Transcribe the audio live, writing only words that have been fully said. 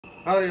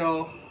Howdy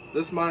y'all.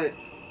 This might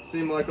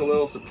seem like a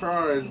little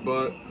surprise,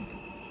 but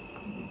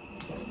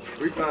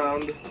we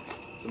found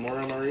some more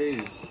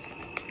MREs.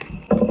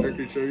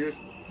 Turkey sugars.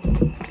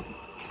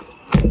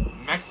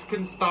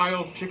 Mexican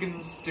style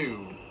chicken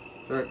stew.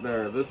 Right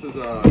there. This is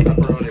a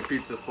pepperoni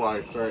pizza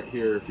slice right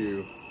here if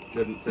you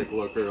didn't take a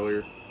look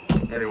earlier.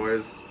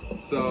 Anyways,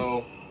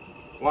 so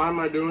why am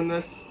I doing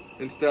this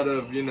instead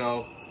of, you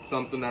know,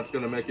 something that's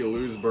going to make you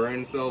lose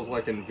brain cells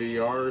like in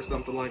VR or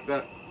something like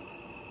that?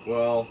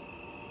 Well,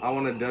 I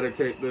want to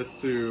dedicate this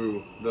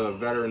to the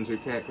veterans who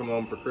can't come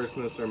home for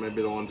Christmas, or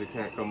maybe the ones who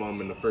can't come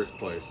home in the first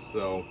place.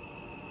 So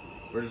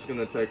we're just going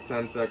to take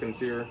 10 seconds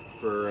here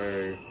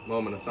for a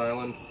moment of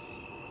silence,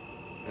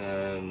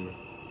 and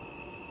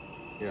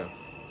yeah.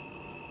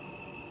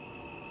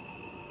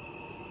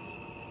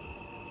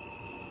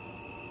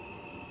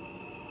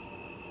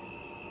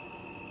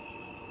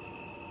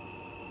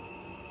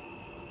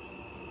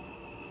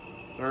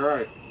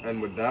 Alright,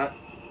 and with that,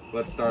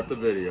 let's start the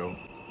video.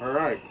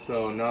 Alright,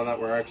 so now that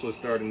we're actually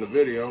starting the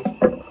video,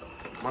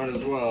 might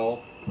as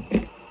well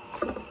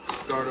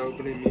start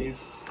opening these.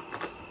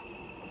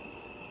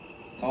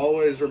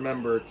 Always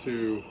remember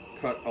to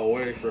cut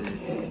away from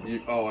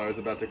you. Oh, I was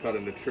about to cut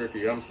into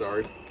turkey, I'm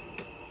sorry.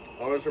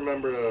 Always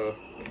remember to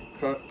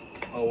cut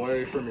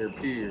away from your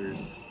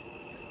peers.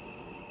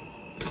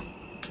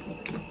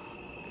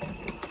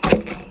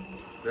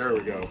 There we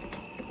go.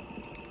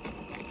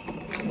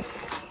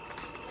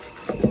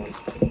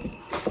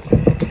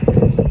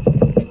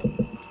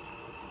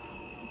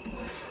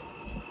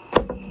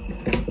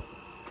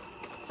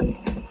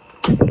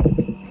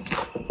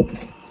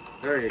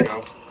 There you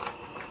go.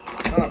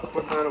 Ah,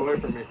 put that away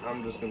from me.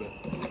 I'm just gonna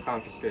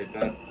confiscate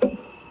that.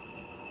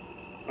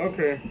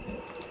 Okay.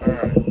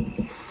 Alright.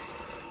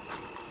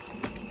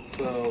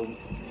 So,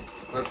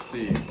 let's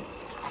see.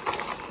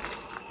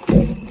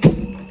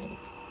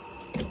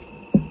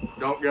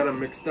 Don't get them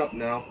mixed up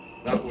now.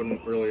 That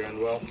wouldn't really end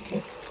well.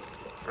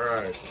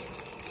 Alright. I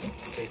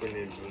think we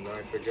need the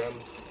knife again.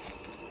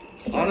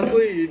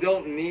 Honestly, you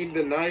don't need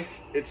the knife.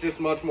 It's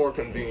just much more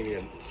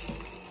convenient.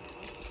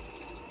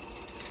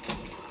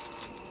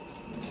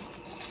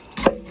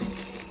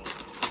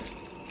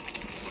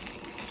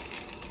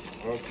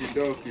 Okie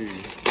dokie.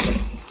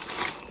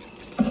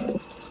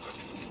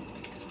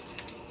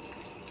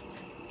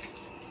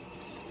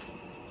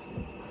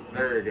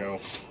 There you go.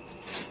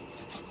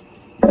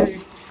 See,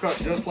 cut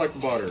just like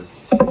butter.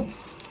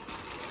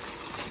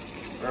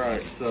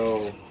 Alright,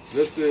 so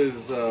this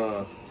is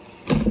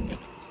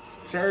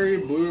cherry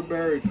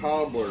blueberry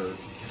cobbler.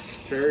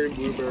 Cherry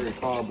blueberry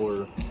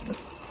cobbler.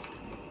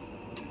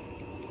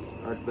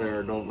 Right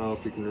there, don't know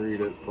if you can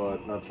read it, but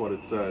that's what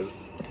it says.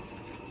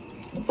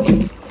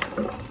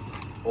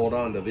 Hold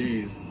on to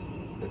these.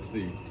 It's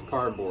the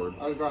cardboard.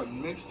 I've got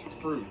mixed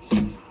fruits.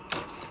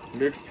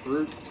 Mixed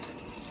fruit?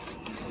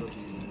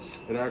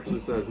 It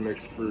actually says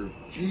mixed fruit.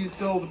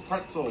 Cheese-filled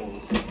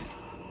pretzels.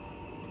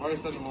 Why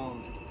is that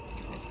long?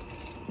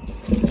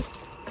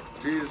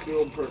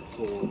 Cheese-filled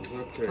pretzels.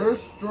 Okay.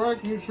 First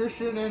Strike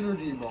Nutrition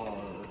Energy Bar.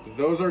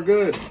 Those are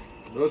good.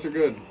 Those are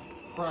good.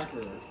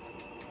 Cracker.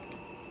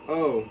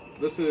 Oh,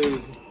 this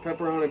is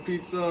pepperoni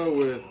pizza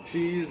with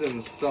cheese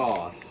and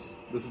sauce.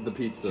 This is the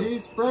pizza.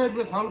 Cheese spread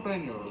with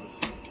jalapenos.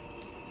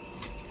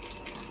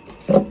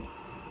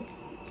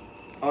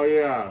 Oh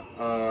yeah,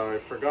 I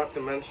forgot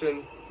to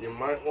mention, you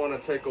might want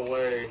to take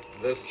away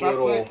this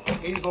Chocolate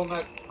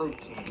hazelnut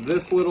protein.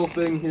 This little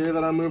thing here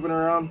that I'm moving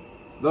around.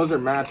 Those are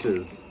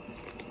matches.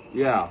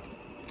 Yeah.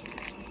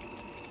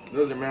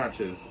 Those are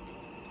matches.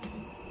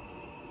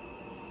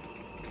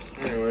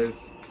 Anyways,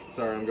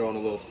 sorry I'm going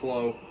a little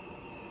slow.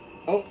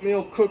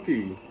 Oatmeal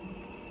cookie.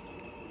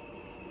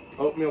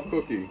 Oatmeal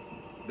cookie.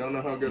 Don't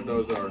know how good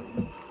those are.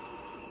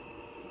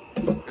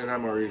 In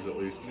MREs at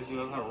least. This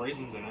doesn't have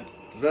raisins in it.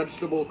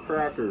 Vegetable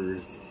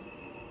crackers.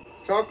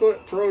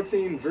 Chocolate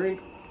protein drink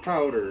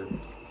powder.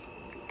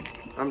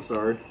 I'm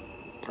sorry.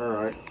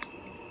 Alright.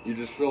 You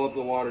just fill up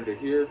the water to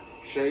here,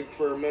 shake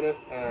for a minute,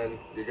 and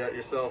you got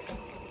yourself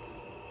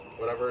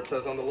whatever it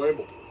says on the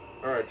label.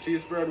 Alright,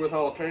 cheese spread with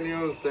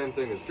jalapenos, same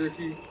thing as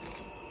turkey.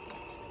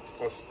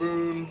 A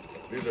spoon.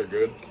 These are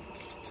good.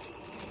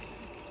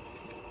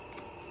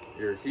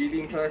 Your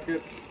heating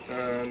packet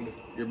and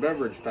your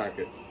beverage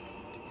packet.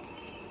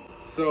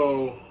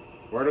 So,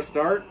 where to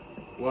start?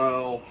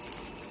 Well,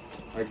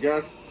 I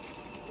guess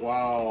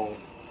while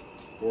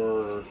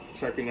we're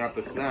checking out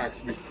the snacks,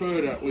 we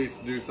could at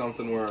least do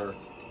something where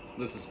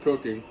this is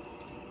cooking.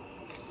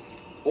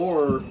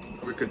 Or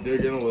we could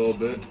dig in a little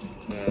bit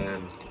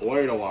and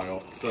wait a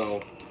while.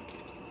 So,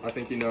 I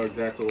think you know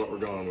exactly what we're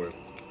going with.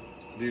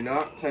 Do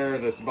not tear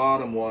this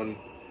bottom one,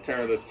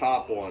 tear this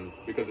top one.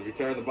 Because if you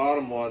tear the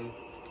bottom one,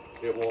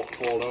 it won't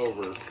fold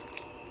over.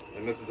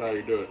 And this is how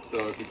you do it.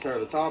 So if you tear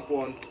the top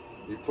one,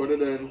 you put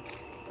it in,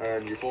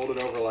 and you fold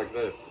it over like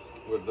this,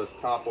 with this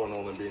top one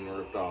only being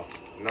ripped off.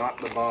 Not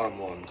the bottom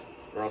one,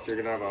 or else you're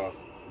gonna have a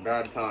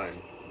bad time.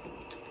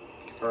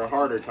 Or a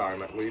harder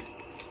time, at least.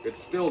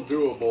 It's still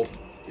doable,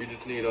 you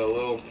just need a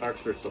little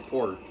extra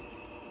support.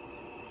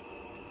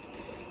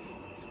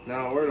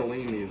 Now, where to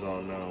lean these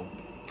on now?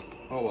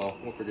 Oh well,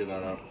 we'll figure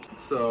that out.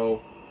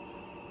 So,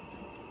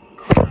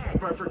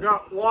 crap, I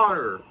forgot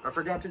water. I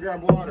forgot to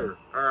grab water.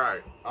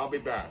 Alright, I'll be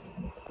back.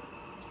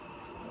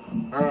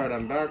 Alright,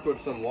 I'm back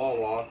with some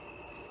Wawa.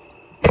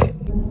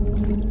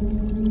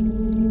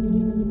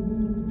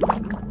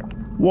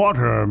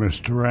 Water,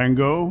 Mr.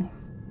 Rango.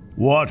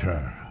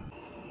 Water.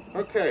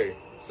 Okay,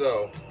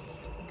 so,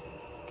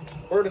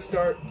 where to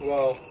start?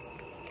 Well,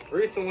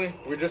 recently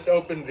we just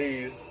opened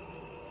these,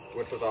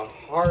 which was a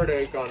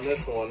heartache on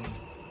this one.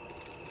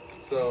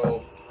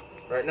 So,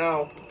 right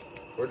now,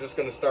 we're just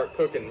gonna start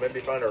cooking. Maybe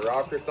find a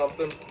rock or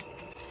something.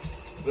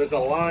 There's a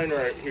line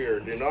right here.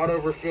 Do not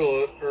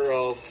overfill it, or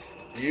else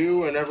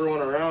you and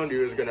everyone around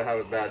you is gonna have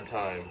a bad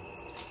time.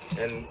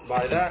 And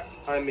by that,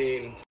 I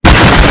mean,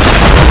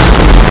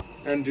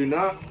 and do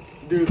not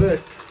do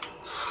this.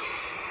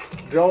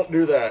 Don't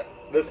do that.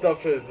 This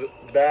stuff is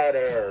bad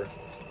air.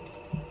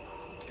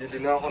 You do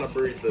not want to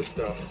breathe this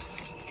stuff.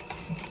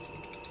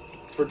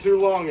 For too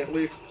long, at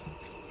least.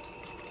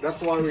 That's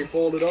why we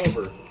fold it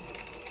over.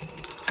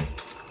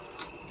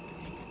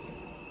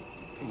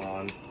 Come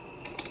on.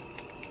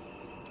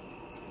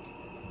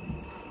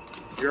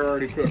 You're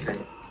already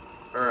cooking.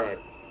 Alright.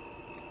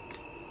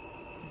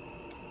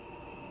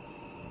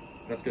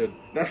 That's good.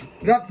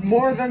 That's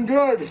more than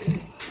good!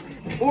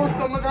 Pour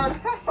some of that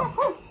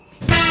out!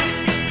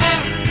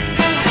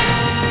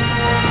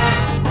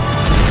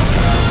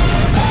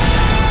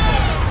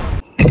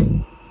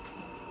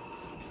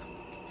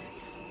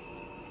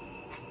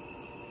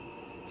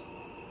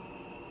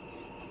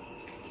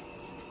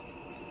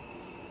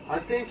 I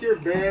think you're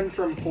banned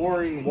from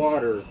pouring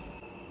water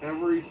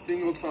every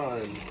single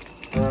time.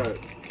 Alright.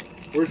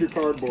 Where's your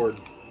cardboard?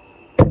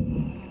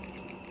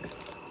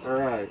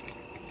 Alright.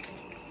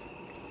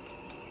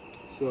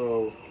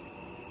 So,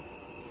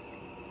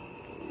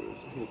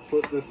 we'll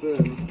put this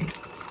in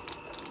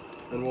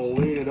and we'll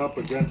lean it up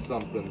against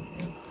something.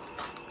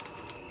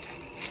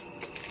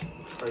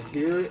 I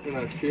hear it and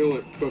I feel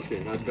it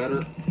cooking. I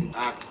better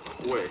act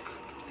quick.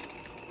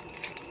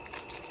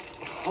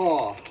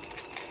 Oh.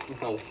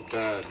 Smells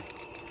bad.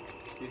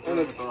 You're doing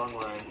it the wrong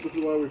way. This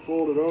is why we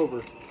fold it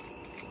over.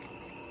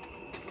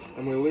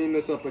 And we lean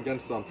this up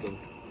against something.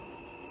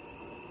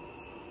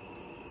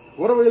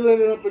 What are we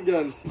leaning up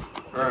against?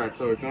 Alright,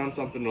 so we found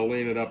something to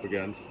lean it up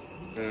against.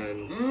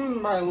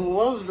 And I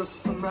love the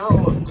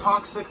smell of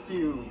toxic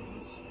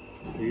fumes.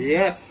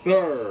 yes,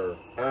 sir!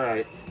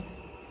 Alright.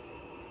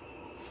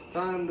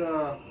 Time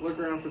to look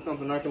around for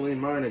something I can lean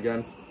mine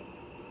against.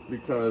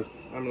 Because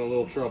I'm in a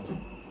little trouble.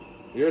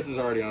 Yours is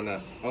already on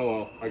that. Oh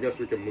well, I guess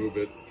we can move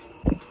it.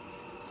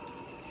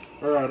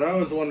 Alright, I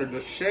was wondering,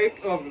 the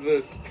shape of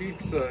this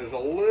pizza is a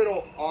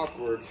little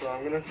awkward, so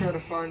I'm gonna try to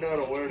find out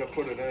a way to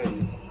put it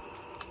in.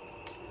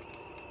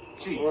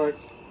 Jeez. Like,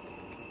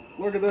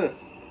 look at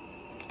this.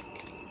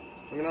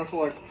 I'm gonna have to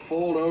like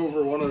fold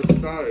over one of the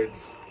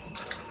sides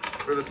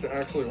for this to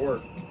actually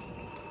work.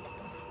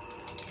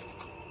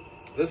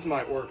 This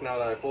might work now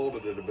that I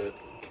folded it a bit.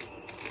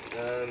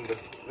 And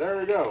there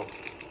we go.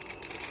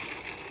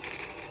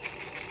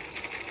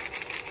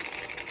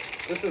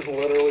 This is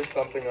literally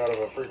something out of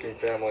a freaking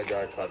Family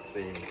Guy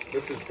cutscene.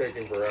 This is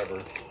taking forever.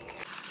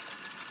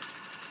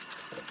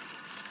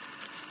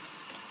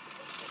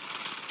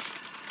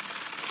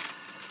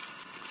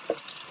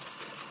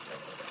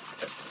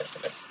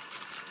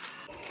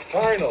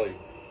 Finally!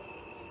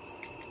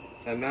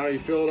 And now you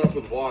fill it up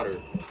with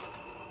water.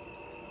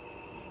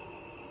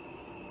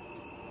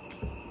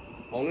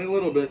 Only a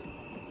little bit.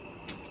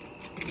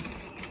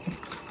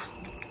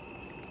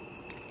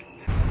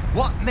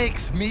 What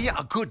makes me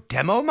a good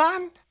demo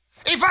man?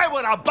 If I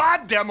were a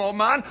bad demo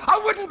man, I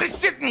wouldn't be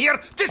sitting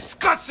here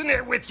discussing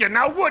it with you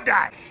now, would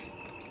I?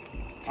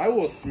 I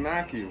will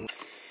smack you.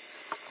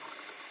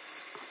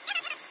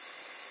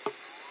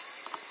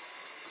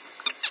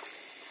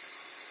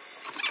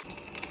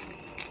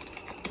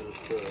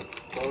 Just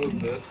close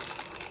this,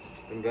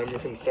 and then we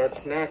can start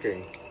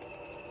snacking.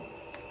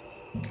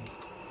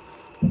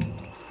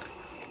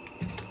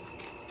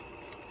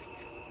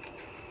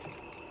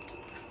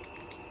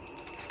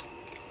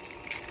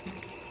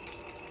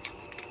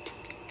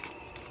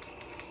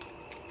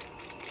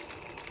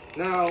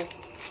 Now,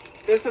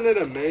 isn't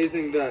it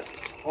amazing that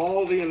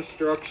all the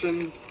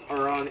instructions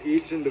are on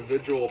each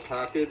individual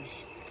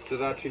package so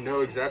that you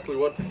know exactly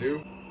what to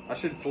do? I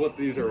should flip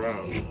these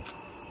around.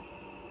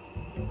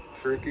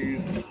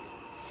 Trickies.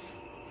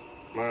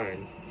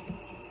 Mine.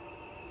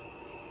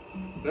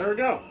 There we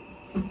go.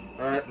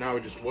 Alright, now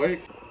we just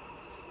wait.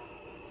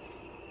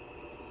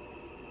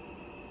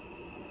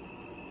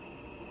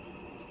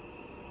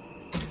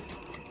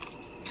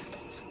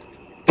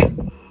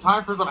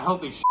 Time for some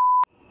healthy shit.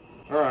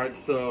 Alright,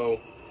 so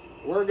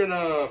we're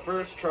gonna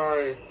first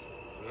try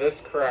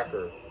this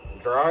cracker.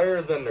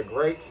 Drier than the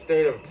great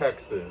state of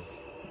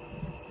Texas.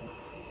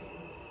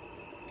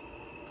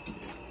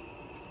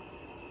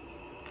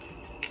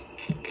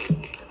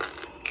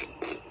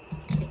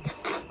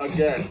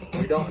 Again,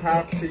 we don't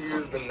have to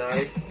use the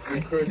knife.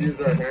 We could use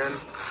our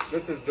hands.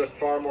 This is just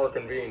far more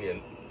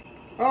convenient.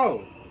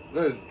 Oh,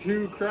 There's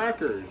 2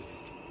 crackers.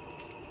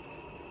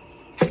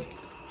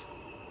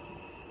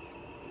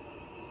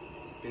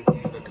 Give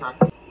me the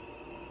cracker.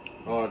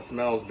 Oh, it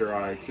smells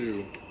dry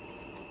too.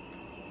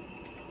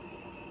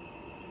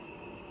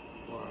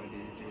 Why do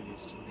you do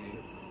this to me?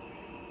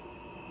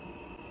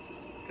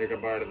 Take a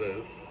bite of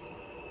this.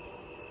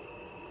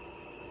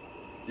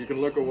 You can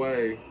look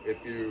away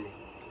if you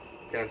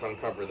can't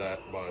uncover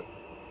that, but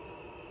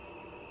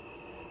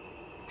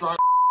Dry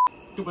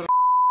stupid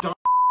dumb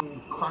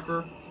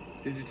cracker.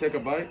 did you take a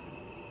bite?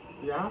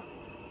 Yeah?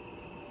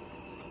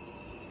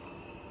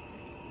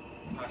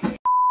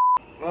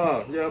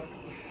 Oh, yep.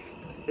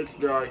 It's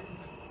dry.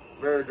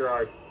 Very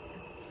dry.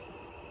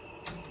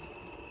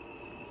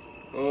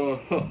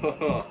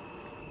 Oh,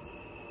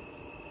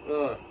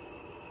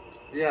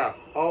 yeah,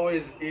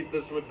 always eat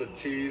this with the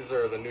cheese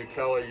or the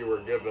Nutella you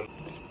were given.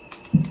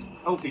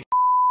 Healthy.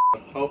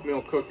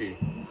 Oatmeal cookie.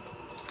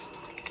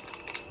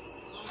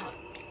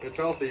 It's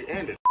healthy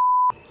and it's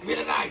Give me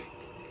the knife.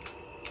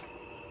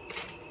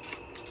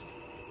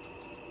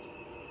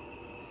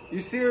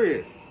 You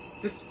serious?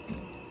 Just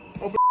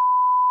open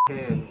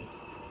hands.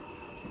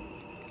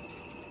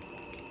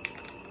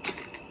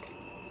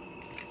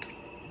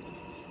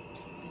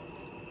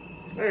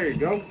 There you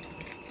go.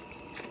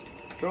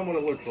 Show them what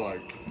it looks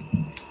like.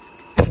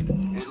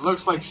 It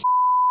looks like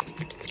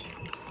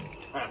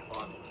Have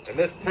fun. And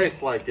this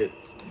tastes like it.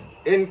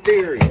 In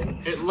theory.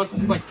 It looks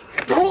like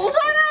Hold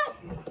that out!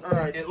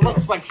 Alright. it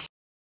looks like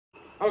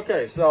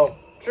Okay, so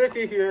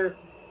Tricky here,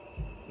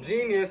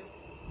 genius,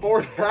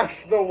 poured half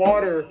the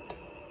water,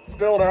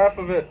 spilled half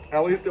of it.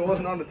 At least it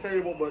wasn't on the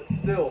table, but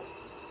still.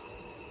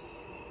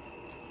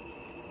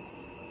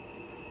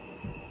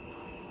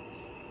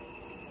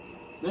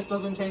 This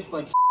doesn't taste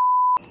like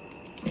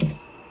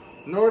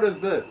Nor does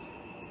this.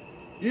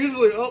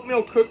 Usually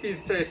oatmeal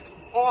cookies taste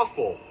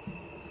awful.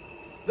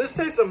 This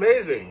tastes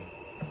amazing.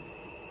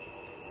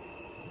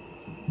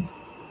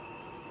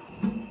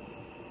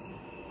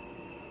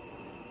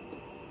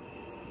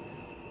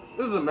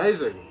 This is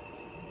amazing.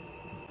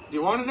 Do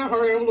you want to know how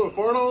we're able to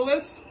afford all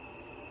this?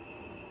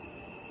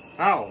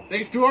 How?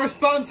 Thanks to our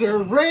sponsor,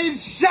 Raid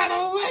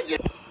Shadow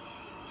Legend!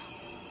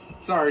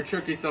 Sorry,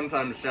 Tricky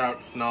sometimes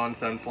shouts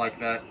nonsense like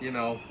that, you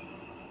know.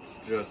 It's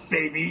just...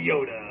 Baby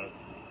Yoda.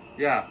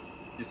 Yeah,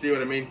 you see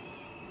what I mean?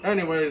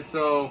 Anyways,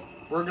 so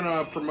we're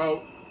gonna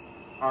promote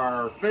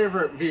our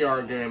favorite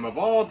VR game of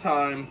all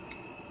time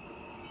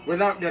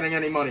without getting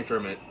any money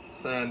from it.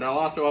 And I'll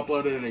also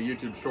upload it in a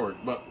YouTube short.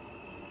 But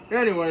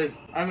anyways,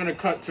 I'm gonna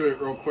cut to it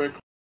real quick.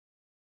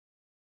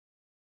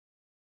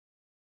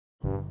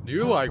 Do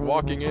you like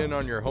walking in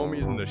on your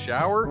homies in the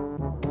shower?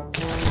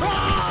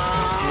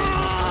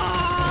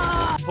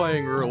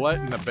 Playing roulette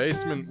in the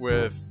basement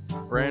with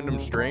random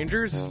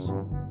strangers?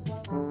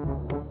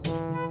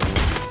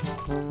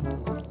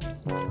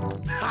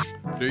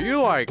 Do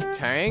you like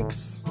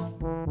tanks?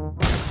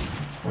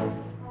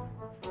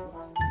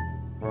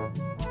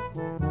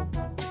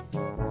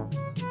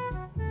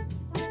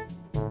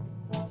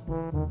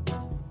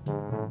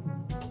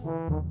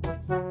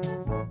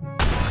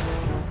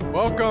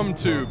 Welcome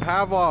to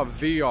Pavlov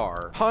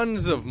VR.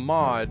 Tons of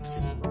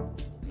mods.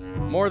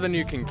 More than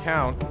you can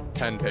count.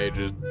 10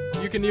 pages.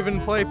 You can even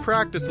play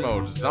practice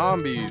modes,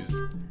 zombies,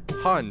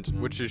 hunt,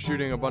 which is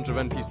shooting a bunch of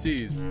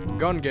NPCs,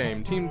 gun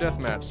game, team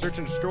deathmatch, search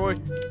and destroy,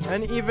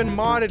 and even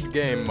modded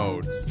game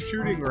modes.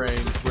 Shooting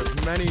range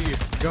with many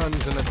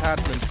guns and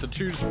attachments to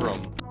choose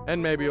from.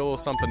 And maybe a little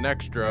something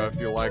extra if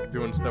you like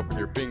doing stuff with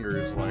your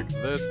fingers like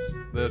this,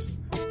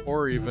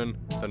 or even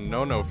the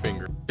no-no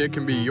finger. It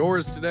can be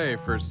yours today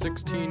for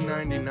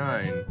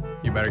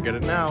 $16.99. You better get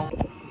it now.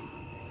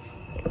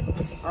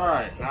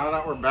 Alright, now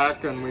that we're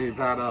back and we've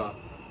had a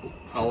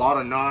lot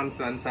of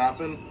nonsense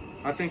happen,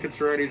 I think it's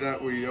ready that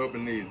we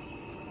open these.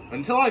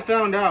 Until I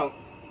found out,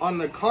 on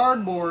the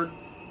cardboard,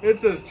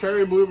 it says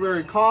cherry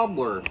blueberry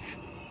cobbler.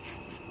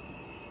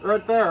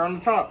 Right there on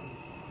the top.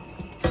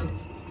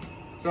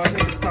 So I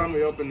think it's time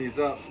we open these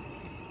up.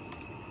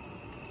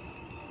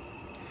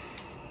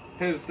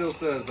 His still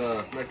says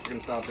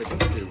Mexican style chicken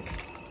stew.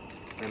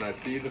 And I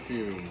see the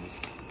fumes.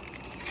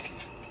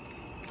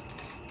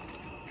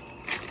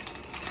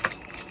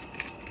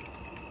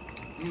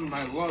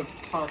 I love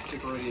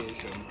toxic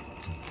radiation.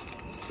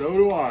 So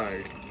do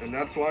I, and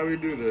that's why we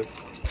do this.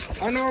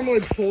 I normally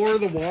pour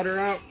the water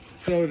out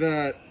so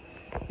that,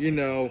 you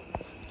know,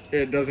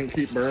 it doesn't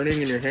keep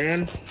burning in your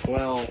hand.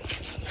 Well,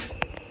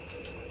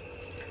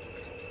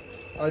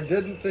 I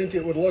didn't think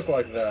it would look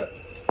like that.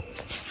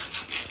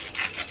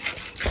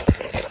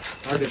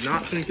 I did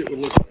not think it would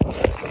look like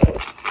that.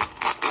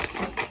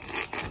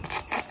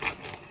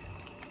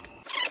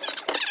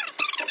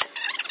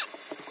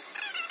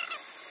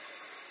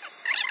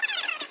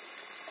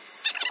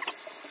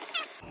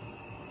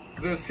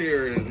 This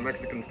here is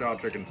Mexican style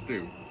chicken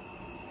stew.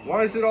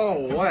 Why is it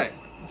all wet?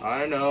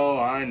 I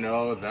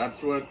know,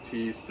 that's what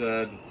he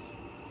said.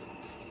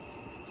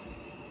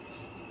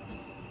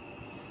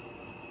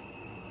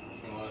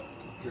 I'm gonna let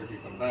Turkey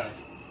come back.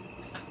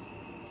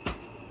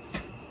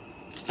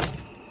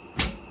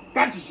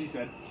 That's what she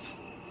said.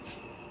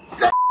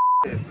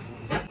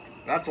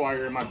 That's why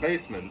you're in my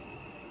basement.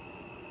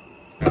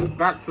 Now,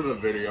 back to the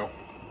video.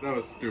 That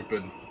was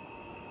stupid.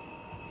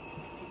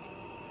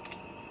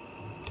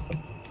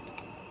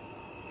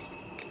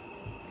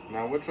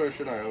 Now, which way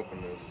should I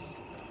open this?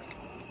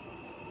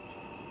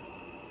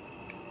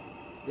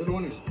 You're the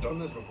one who's done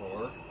this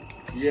before.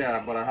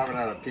 Yeah, but I haven't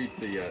had a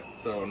pizza yet,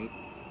 so...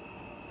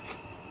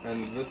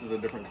 And this is a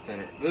different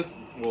container. This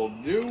will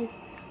do.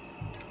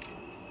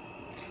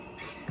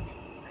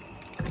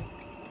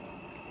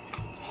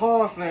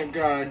 Oh, thank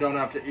God I don't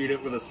have to eat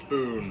it with a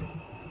spoon.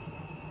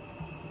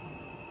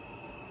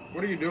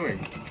 What are you doing?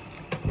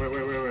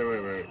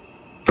 Wait.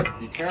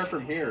 You tear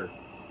from here.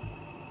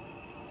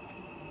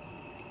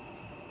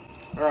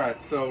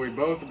 Alright, so we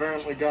both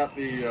apparently got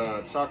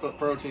the chocolate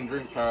protein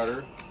drink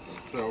powder.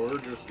 So we're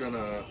just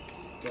gonna...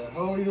 The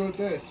hell are you doing with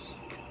this?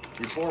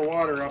 You pour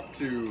water up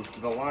to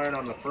the line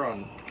on the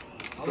front.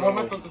 How am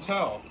I supposed to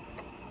tell?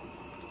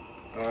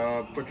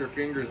 Put your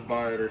fingers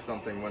by it or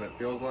something. When it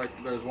feels like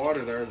there's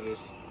water there,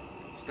 just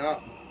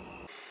stop.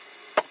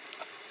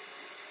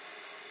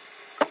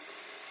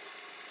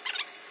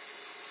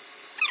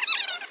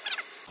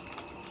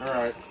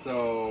 Alright,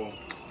 so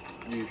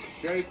you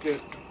shake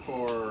it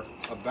for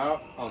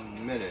about a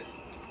minute.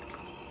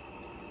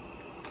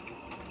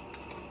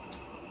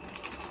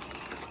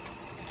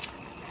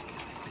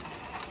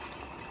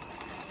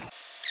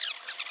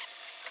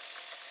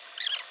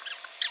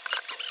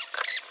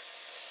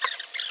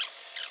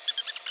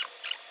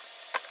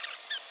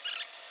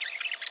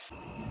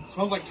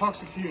 Smells like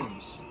toxic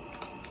fumes.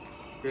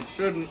 It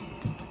shouldn't.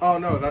 Oh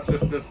no, that's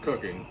just this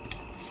cooking.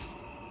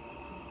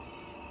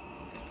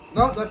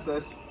 No, that's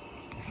this.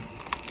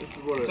 This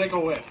is what it Take a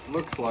whiff.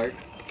 looks like.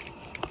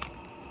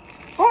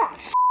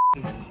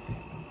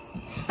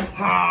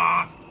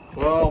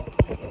 Well,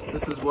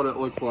 this is what it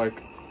looks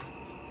like.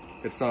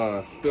 It's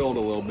spilled a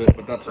little bit,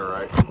 but that's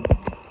alright.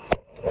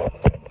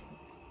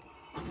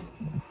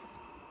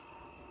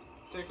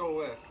 Take a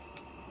whiff.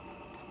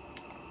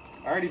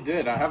 I already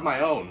did. I have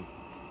my own.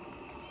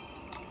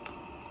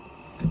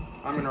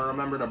 I'm gonna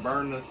remember to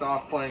burn this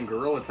off playing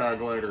Gorilla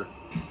Tag later.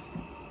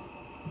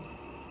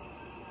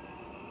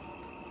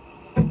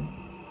 I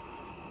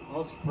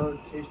almost prefer to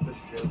taste this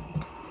shit.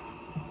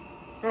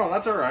 Oh,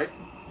 that's alright.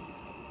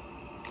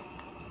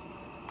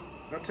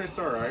 That tastes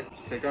alright.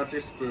 Take out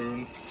your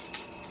spoon.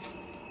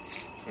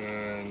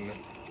 And...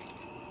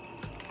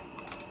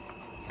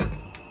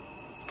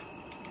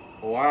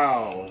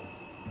 Wow.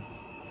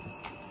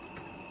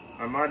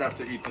 I might have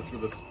to eat this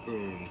with a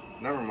spoon.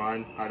 Never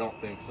mind. I don't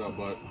think so,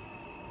 but...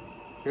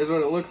 Here's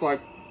what it looks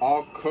like.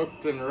 All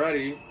cooked and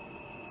ready.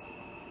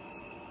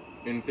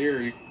 In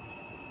theory.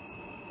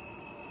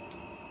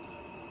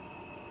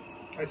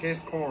 I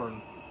taste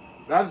corn.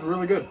 That's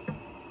really good.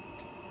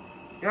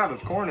 Yeah,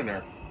 there's corn in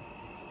there.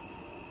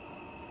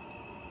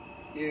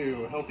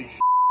 Ew, healthy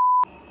shit.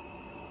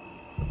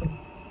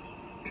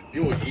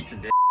 You would eat your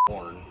damn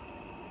corn.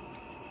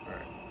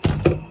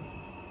 Alright.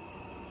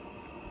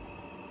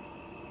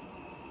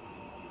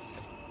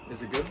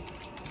 Is it good?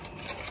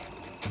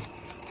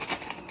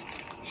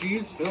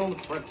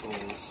 Cheese-filled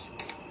pretzels.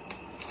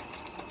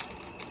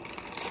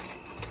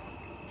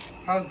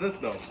 How's this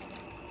though?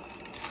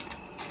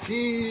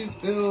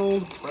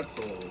 Cheese-filled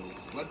pretzels.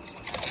 Let's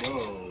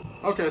go.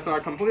 Okay, so I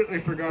completely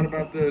forgot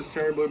about this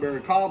cherry blueberry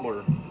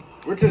cobbler,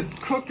 which is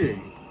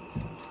cooking.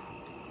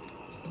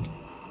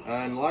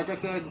 And like I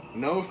said,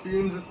 no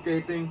fumes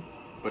escaping,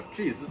 but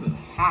geez, this is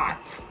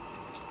hot.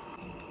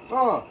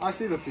 Oh, I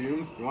see the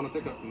fumes. You want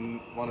to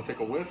take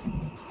a whiff?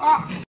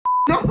 Ah,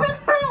 no,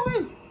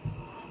 really?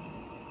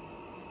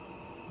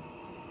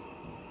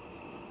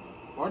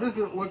 Why does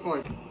it look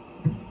like?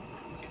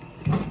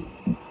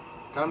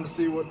 Time to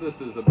see what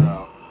this is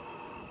about.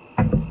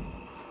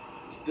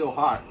 Still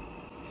hot.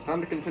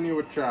 Time to continue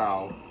with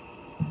chow.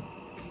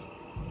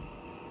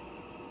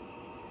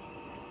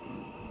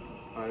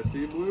 I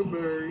see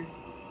blueberry.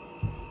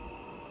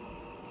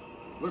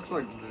 Looks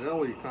like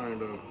jelly,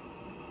 kind of.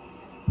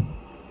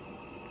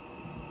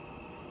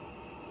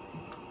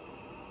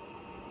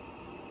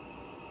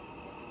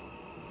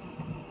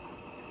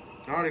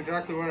 Not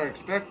exactly what I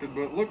expected,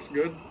 but it looks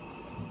good.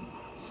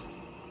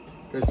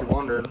 In case you're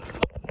wondering.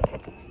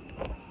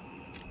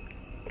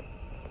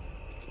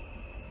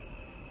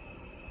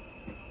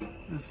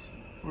 This is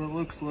what it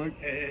looks like.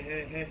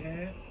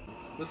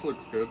 This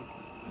looks good.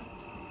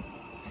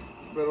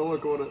 Better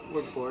look at what it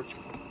looks like.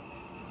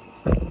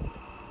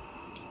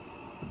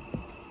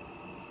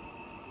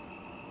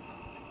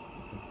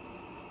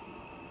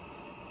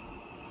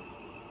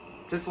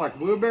 Tastes like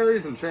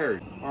blueberries and cherry.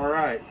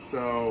 Alright,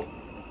 so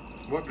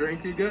what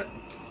drink you get?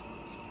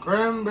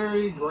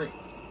 Cranberry grape.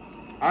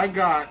 I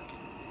got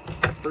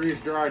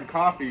freeze-dried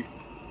coffee,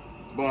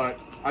 but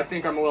I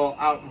think I'm a little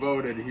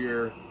outvoted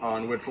here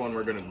on which one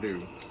we're gonna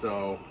do.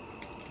 So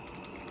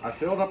I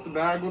filled up the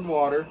bag with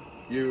water.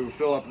 You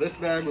fill up this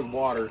bag with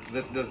water.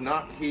 This does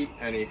not heat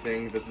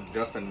anything. This is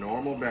just a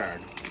normal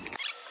bag.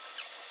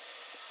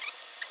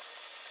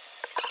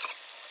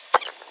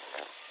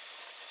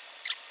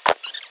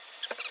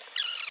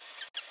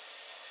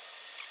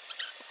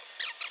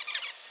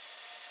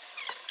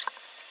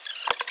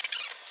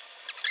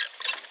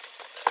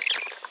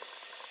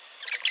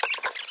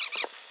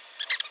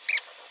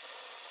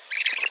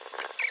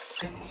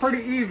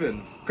 pretty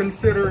even,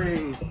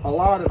 considering a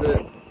lot of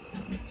it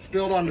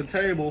spilled on the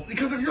table.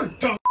 Because of your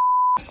dumb.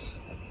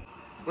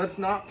 Let's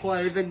not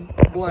play the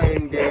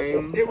blame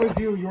game. It was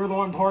you. You were the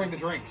one pouring the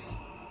drinks.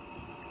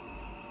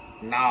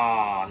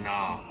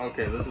 Nah.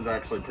 Okay, this is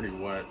actually pretty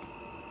wet.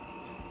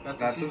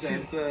 That's what she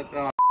she said.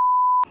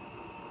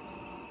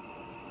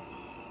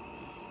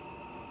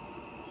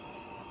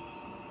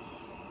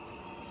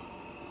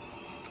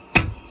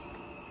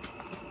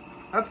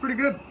 That's pretty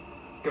good.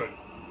 Good.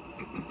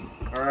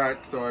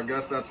 Alright, so I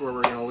guess that's where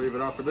we're going to leave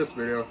it off for this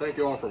video. Thank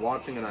you all for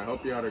watching, and I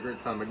hope you had a great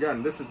time.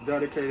 Again, this is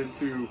dedicated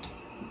to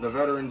the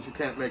veterans who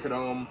can't make it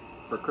home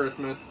for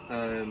Christmas,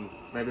 and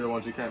maybe the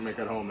ones who can't make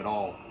it home at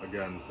all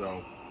again.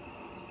 So,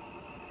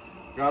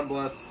 God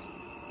bless,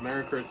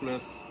 Merry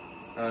Christmas,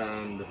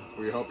 and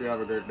we hope you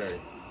have a great day.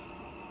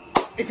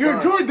 If you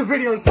enjoyed the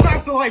video,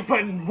 smash the like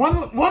button.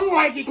 One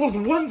like equals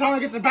one time I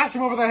get to bash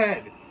him over the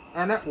head.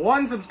 And that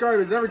one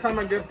subscribe is every time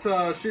I get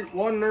to shoot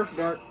one Nerf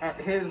dart at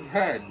his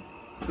head.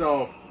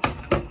 So,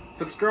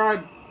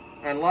 subscribe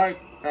and like,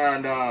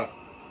 and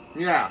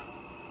yeah.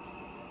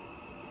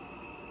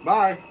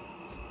 Bye.